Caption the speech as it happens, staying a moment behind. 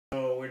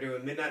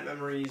doing Midnight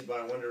Memories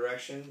by One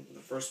Direction. The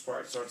first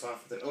part starts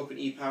off with an open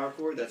E power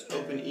chord. That's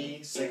open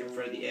E, second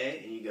fret of the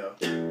A, and you go.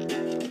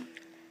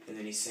 And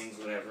then he sings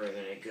whatever, and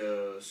then it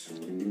goes.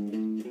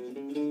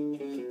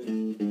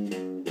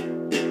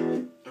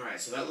 Alright,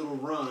 so that little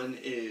run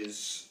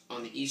is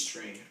on the E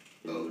string.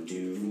 0,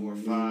 2, 4,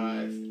 5,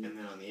 and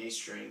then on the A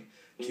string.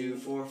 2,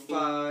 4,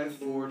 5,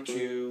 4,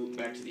 2,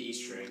 back to the E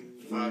string.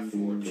 5, 4,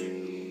 2,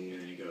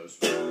 and then he goes,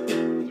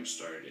 which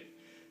started it.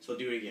 So I'll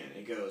do it again.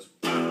 It goes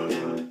 0,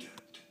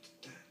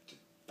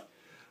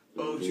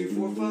 2,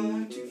 4,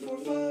 5, 2, 4,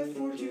 5,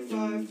 4, 2,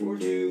 5, 4,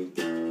 2.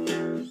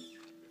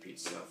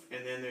 Repeats itself.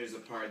 And then there's the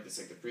part that's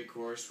like the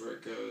pre-chorus where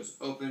it goes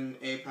open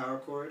A power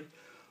chord.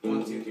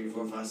 1, 2, 3,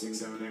 4, 5, 6,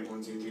 7, 8.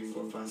 1, 2, 3,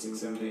 4, 5, 6,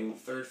 7, 8.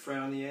 Third fret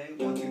on the A.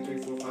 1, 2,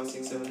 3, 4, 5,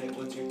 6, 7, 8.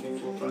 1, 2, 3,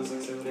 4, 5,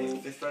 6, 7,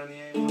 8. Fifth fret on the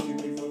A. 1, 2,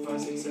 3, 4,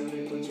 5, 6, 7,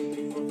 8. 1, 2,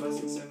 3, 4, 5,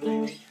 6, 7,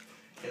 8.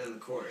 And then the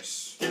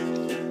chorus.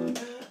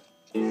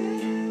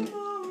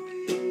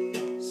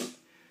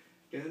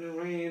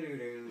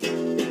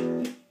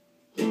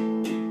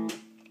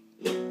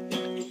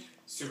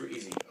 Super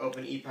easy.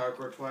 Open E power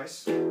chord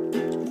twice.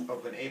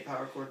 Open A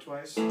power chord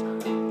twice.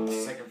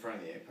 Second fret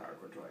on the A power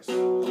chord twice.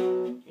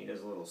 He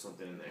does a little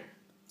something in there.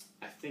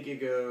 I think it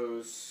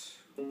goes.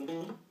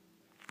 Something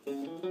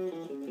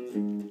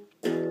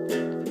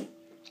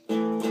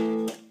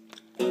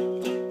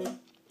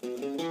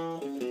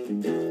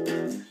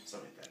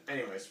like that.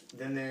 Anyways,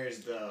 then there's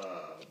the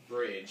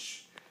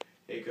bridge.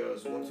 It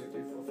goes 1, 2,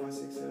 3, 4, 5,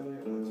 6, 7,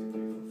 8. 1, 2,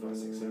 3, 4, 5,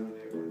 6, 7,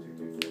 8. 1,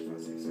 2, 3, 4,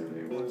 5, 6, 7,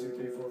 8. 1, 2,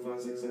 3, 4,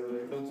 5, 6, 7,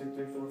 8. 1, 2,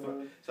 3, 4, 5.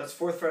 So that's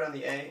fourth fret on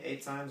the A,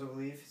 8 times, I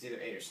believe. It's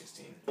either 8 or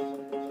 16.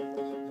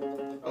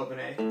 Open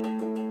A.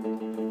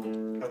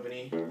 Open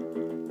E.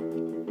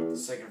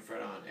 Second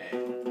fret on A.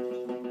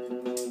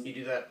 You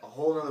do that a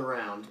whole nother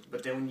round,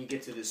 but then when you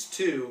get to this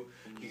 2,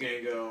 you're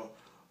going to go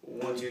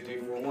 1, 2, 3,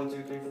 4, 1,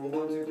 2, 3, 4,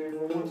 1, 2, 3,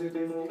 4, 1, 2,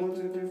 3, 4, 1,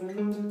 2, 3, 4,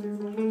 1, 2, 3,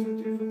 4, 1,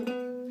 2, 3,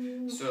 4.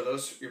 So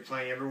those, you're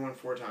playing every one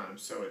 4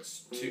 times. So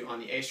it's 2 on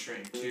the A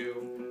string.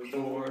 2,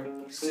 4,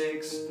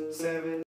 6, 7.